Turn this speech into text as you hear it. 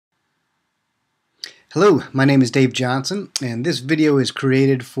Hello, my name is Dave Johnson, and this video is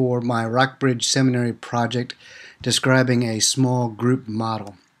created for my Rockbridge Seminary project describing a small group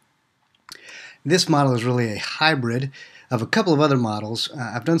model. This model is really a hybrid of a couple of other models.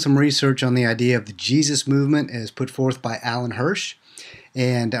 I've done some research on the idea of the Jesus movement as put forth by Alan Hirsch,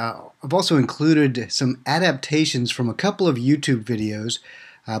 and I've also included some adaptations from a couple of YouTube videos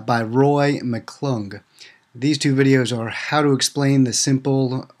by Roy McClung. These two videos are how to explain the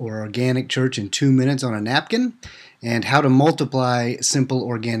simple or organic church in 2 minutes on a napkin and how to multiply simple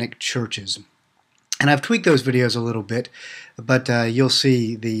organic churches. And I've tweaked those videos a little bit, but you'll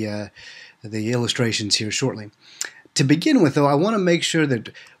see the illustrations here shortly. To begin with, though, I want to make sure that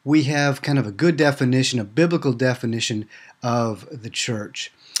we have kind of a good definition, a biblical definition of the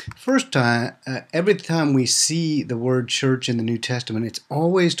church. First time, every time we see the word church in the New Testament, it's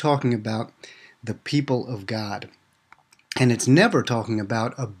always talking about the people of God. And it's never talking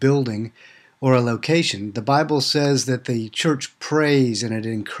about a building or a location. The Bible says that the church prays and it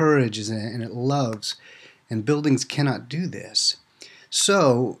encourages and it loves, and buildings cannot do this.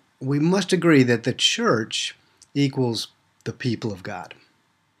 So we must agree that the church equals the people of God.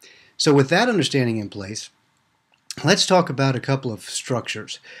 So with that understanding in place, let's talk about a couple of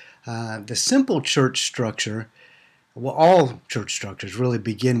structures. The simple church structure, well, all church structures really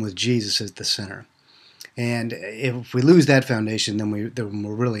begin with Jesus as the center. And if we lose that foundation, then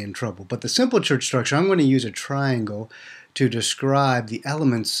we're really in trouble. But the simple church structure, I'm going to use a triangle to describe the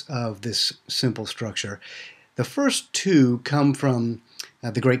elements of this simple structure. The first two come from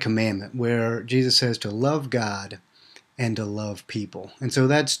the Great Commandment, where Jesus says to love God and to love people. And so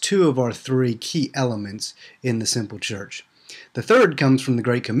that's two of our three key elements in the simple church. The third comes from the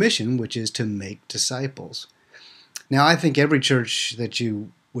Great Commission, which is to make disciples. Now, I think every church that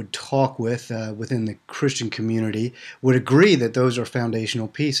you would talk with within the Christian community would agree that those are foundational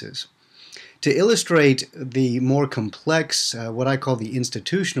pieces. To illustrate the more complex, what I call the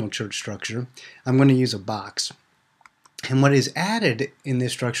institutional church structure, I'm going to use a box. And what is added in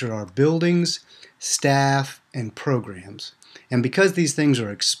this structure are buildings, staff, and programs. And because these things are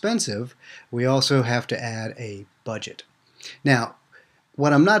expensive, we also have to add a budget. Now,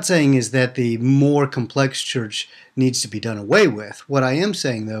 what I'm not saying is that the more complex church needs to be done away with. What I am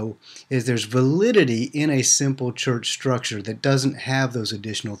saying, though, is there's validity in a simple church structure that doesn't have those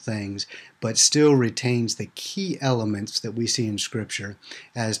additional things, but still retains the key elements that we see in Scripture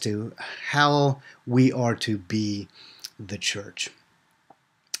as to how we are to be the church.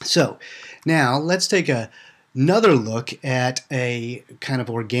 So, now let's take another look at a kind of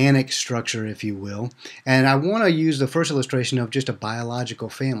organic structure, if you will. And I want to use the first illustration of just a biological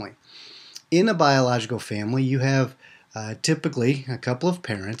family. In a biological family, you have typically a couple of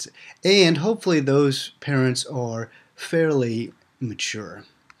parents, and hopefully those parents are fairly mature.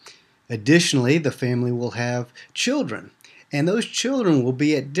 Additionally, the family will have children, and those children will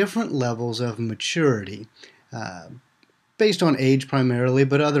be at different levels of maturity, based on age primarily,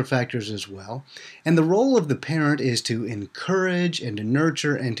 but other factors as well. And the role of the parent is to encourage and to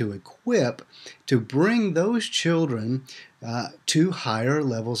nurture and to equip to bring those children to higher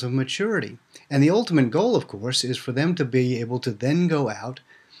levels of maturity. And the ultimate goal, of course, is for them to be able to then go out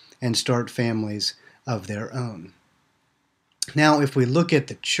and start families of their own. Now, if we look at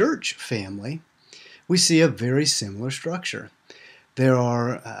the church family, we see a very similar structure. There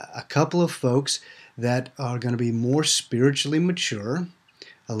are a couple of folks that are going to be more spiritually mature,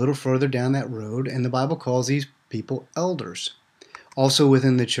 a little further down that road, and the Bible calls these people elders. Also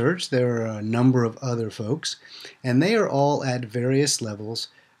within the church, there are a number of other folks, and they are all at various levels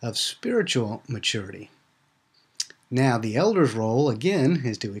of spiritual maturity. Now, the elder's role, again,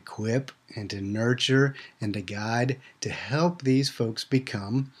 is to equip and to nurture and to guide to help these folks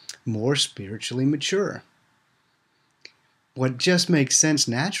become more spiritually mature. What just makes sense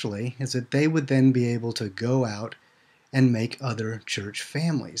naturally is that they would then be able to go out and make other church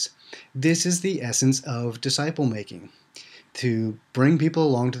families. This is the essence of disciple making, to bring people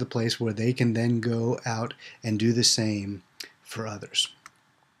along to the place where they can then go out and do the same for others.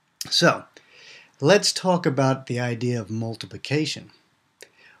 So, let's talk about the idea of multiplication.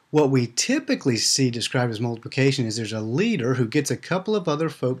 What we typically see described as multiplication is there's a leader who gets a couple of other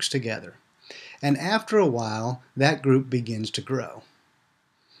folks together. And after a while, that group begins to grow.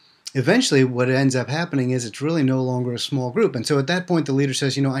 Eventually, what ends up happening is it's really no longer a small group. And so at that point, the leader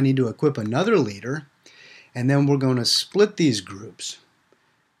says, I need to equip another leader, and then we're going to split these groups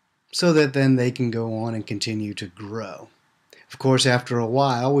so that then they can go on and continue to grow. Of course, after a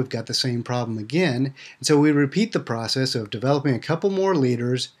while, we've got the same problem again. And so we repeat the process of developing a couple more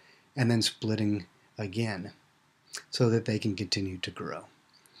leaders and then splitting again so that they can continue to grow.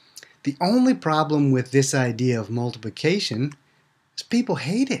 The only problem with this idea of multiplication is people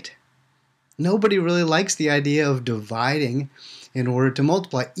hate it. Nobody really likes the idea of dividing in order to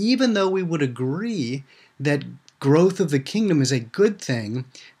multiply, even though we would agree that growth of the kingdom is a good thing.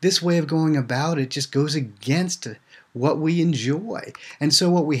 This way of going about it just goes against what we enjoy. And so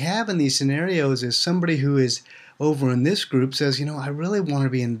what we have in these scenarios is somebody who is over in this group says, I really want to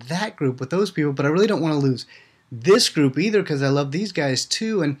be in that group with those people, but I really don't want to lose this group either because I love these guys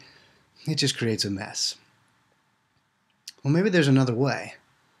too, and it just creates a mess. Well, maybe there's another way.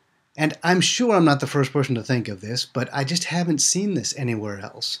 And I'm sure I'm not the first person to think of this, but I just haven't seen this anywhere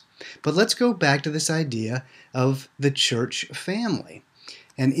else. But let's go back to this idea of the church family.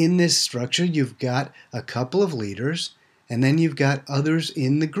 And in this structure, you've got a couple of leaders, and then you've got others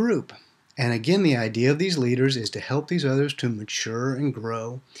in the group. And again, the idea of these leaders is to help these others to mature and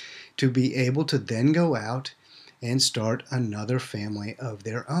grow, to be able to then go out and start another family of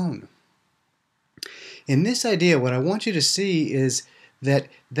their own. In this idea, what I want you to see is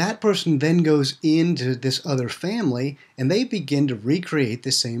that person then goes into this other family and they begin to recreate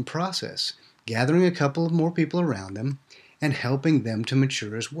the same process, gathering a couple of more people around them and helping them to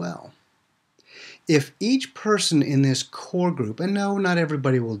mature as well. If each person in this core group, and no, not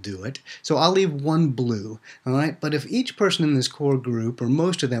everybody will do it, so I'll leave one blue, all right? But if each person in this core group, or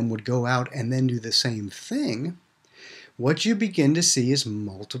most of them, would go out and then do the same thing, what you begin to see is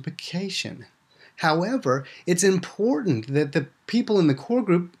multiplication. However, it's important that the people in the core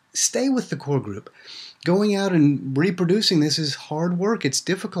group stay with the core group. Going out and reproducing this is hard work. It's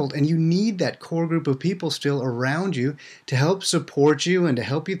difficult, and you need that core group of people still around you to help support you and to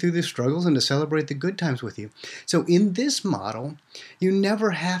help you through the struggles and to celebrate the good times with you. So in this model, you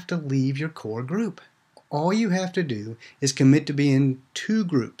never have to leave your core group. All you have to do is commit to be in two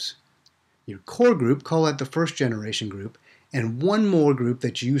groups. Your core group, call that the first generation group, and one more group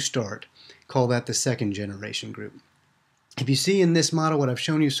that you start, call that the second generation group. If you see in this model what I've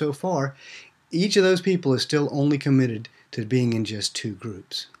shown you so far, each of those people is still only committed to being in just two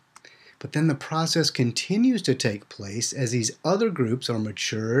groups. But then the process continues to take place as these other groups are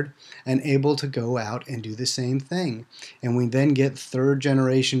matured and able to go out and do the same thing. And we then get third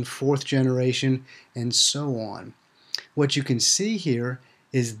generation, fourth generation, and so on. What you can see here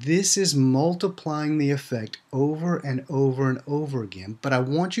is this is multiplying the effect over and over and over again. But I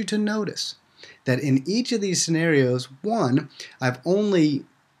want you to notice that in each of these scenarios, one, I've only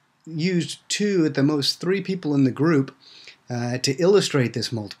used two, at the most three people in the group to illustrate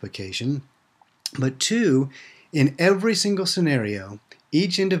this multiplication. But two, in every single scenario,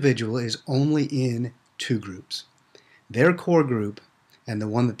 each individual is only in two groups. Their core group and the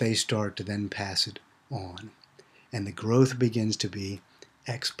one that they start to then pass it on. And the growth begins to be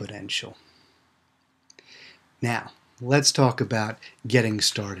exponential. Now, let's talk about getting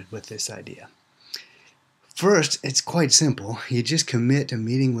started with this idea. First, it's quite simple. You just commit to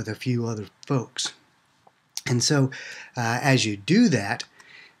meeting with a few other folks. And so, as you do that,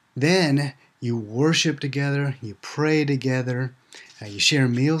 then you worship together, you pray together, you share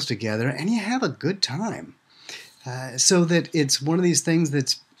meals together, and you have a good time. So that it's one of these things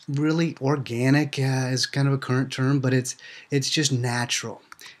that's really organic, is kind of a current term, but it's just natural.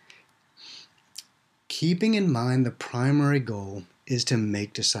 Keeping in mind the primary goal is to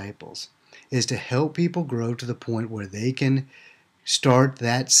make disciples, is to help people grow to the point where they can start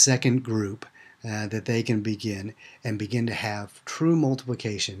that second group that they can begin to have true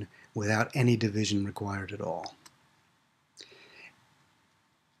multiplication without any division required at all.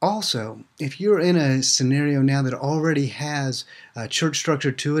 Also, if you're in a scenario now that already has a church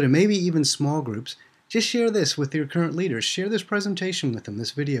structure to it, and maybe even small groups, just share this with your current leaders. Share this presentation with them,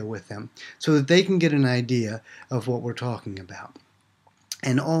 this video with them, so that they can get an idea of what we're talking about.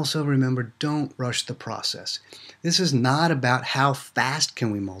 And also remember, don't rush the process. This is not about how fast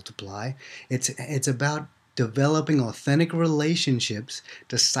can we multiply. It's about developing authentic relationships,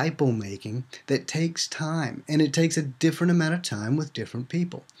 disciple making, that takes time. And it takes a different amount of time with different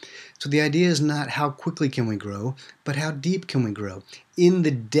people. So the idea is not how quickly can we grow, but how deep can we grow. In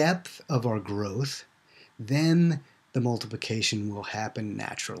the depth of our growth, then the multiplication will happen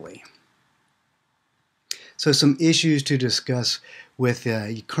naturally. So some issues to discuss with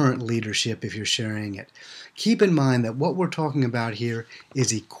current leadership if you're sharing it. Keep in mind that what we're talking about here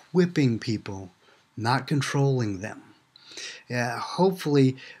is equipping people, not controlling them.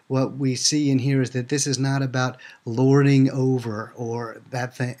 Hopefully what we see in here is that this is not about lording over or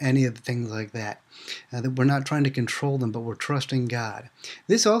any of the things like that. That we're not trying to control them, but we're trusting God.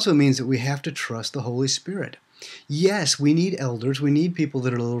 This also means that we have to trust the Holy Spirit. Yes, we need elders. We need people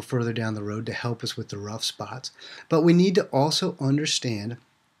that are a little further down the road to help us with the rough spots. But we need to also understand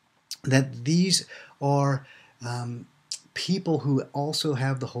that these are people who also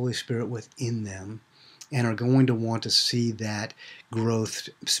have the Holy Spirit within them and are going to want to see that growth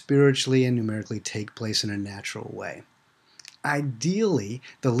spiritually and numerically take place in a natural way. Ideally,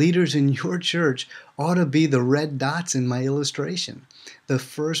 the leaders in your church ought to be the red dots in my illustration, the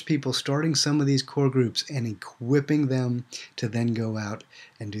first people starting some of these core groups and equipping them to then go out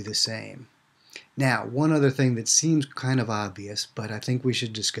and do the same. Now, one other thing that seems kind of obvious, but I think we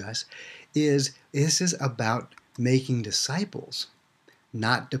should discuss, is this is about making disciples,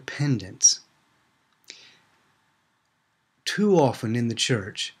 not dependents. Too often in the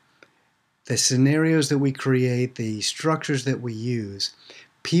church, the scenarios that we create, the structures that we use,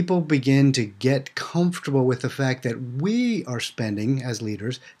 people begin to get comfortable with the fact that we are spending, as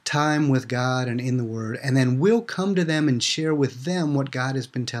leaders, time with God and in the Word, and then we'll come to them and share with them what God has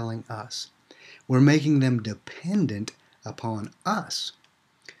been telling us. We're making them dependent upon us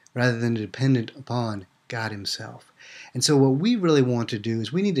rather than dependent upon God Himself. And so what we really want to do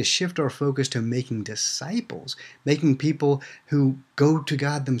is we need to shift our focus to making disciples, making people who go to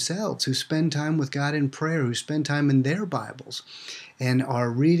God themselves, who spend time with God in prayer, who spend time in their Bibles, and are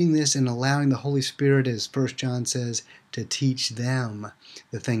reading this and allowing the Holy Spirit, as 1 John says, to teach them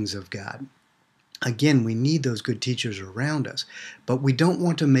the things of God. Again, we need those good teachers around us, but we don't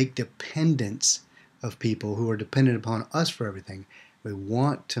want to make dependents of people who are dependent upon us for everything. We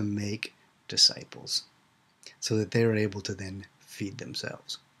want to make disciples so that they're able to then feed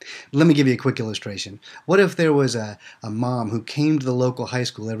themselves. Let me give you a quick illustration. What if there was a mom who came to the local high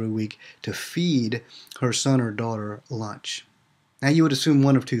school every week to feed her son or daughter lunch? Now, you would assume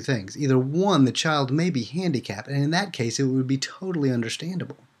one of two things. Either one, the child may be handicapped, and in that case, it would be totally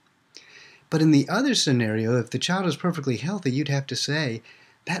understandable. But in the other scenario, if the child is perfectly healthy, you'd have to say,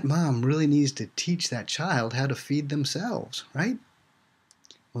 that mom really needs to teach that child how to feed themselves, right?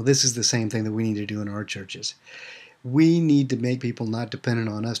 Well, this is the same thing that we need to do in our churches. We need to make people not dependent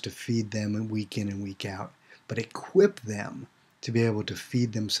on us to feed them week in and week out, but equip them to be able to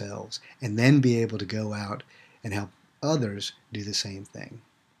feed themselves and then be able to go out and help others do the same thing.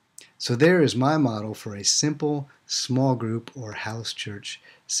 So there is my model for a simple small group or house church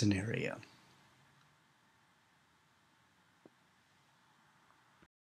scenario.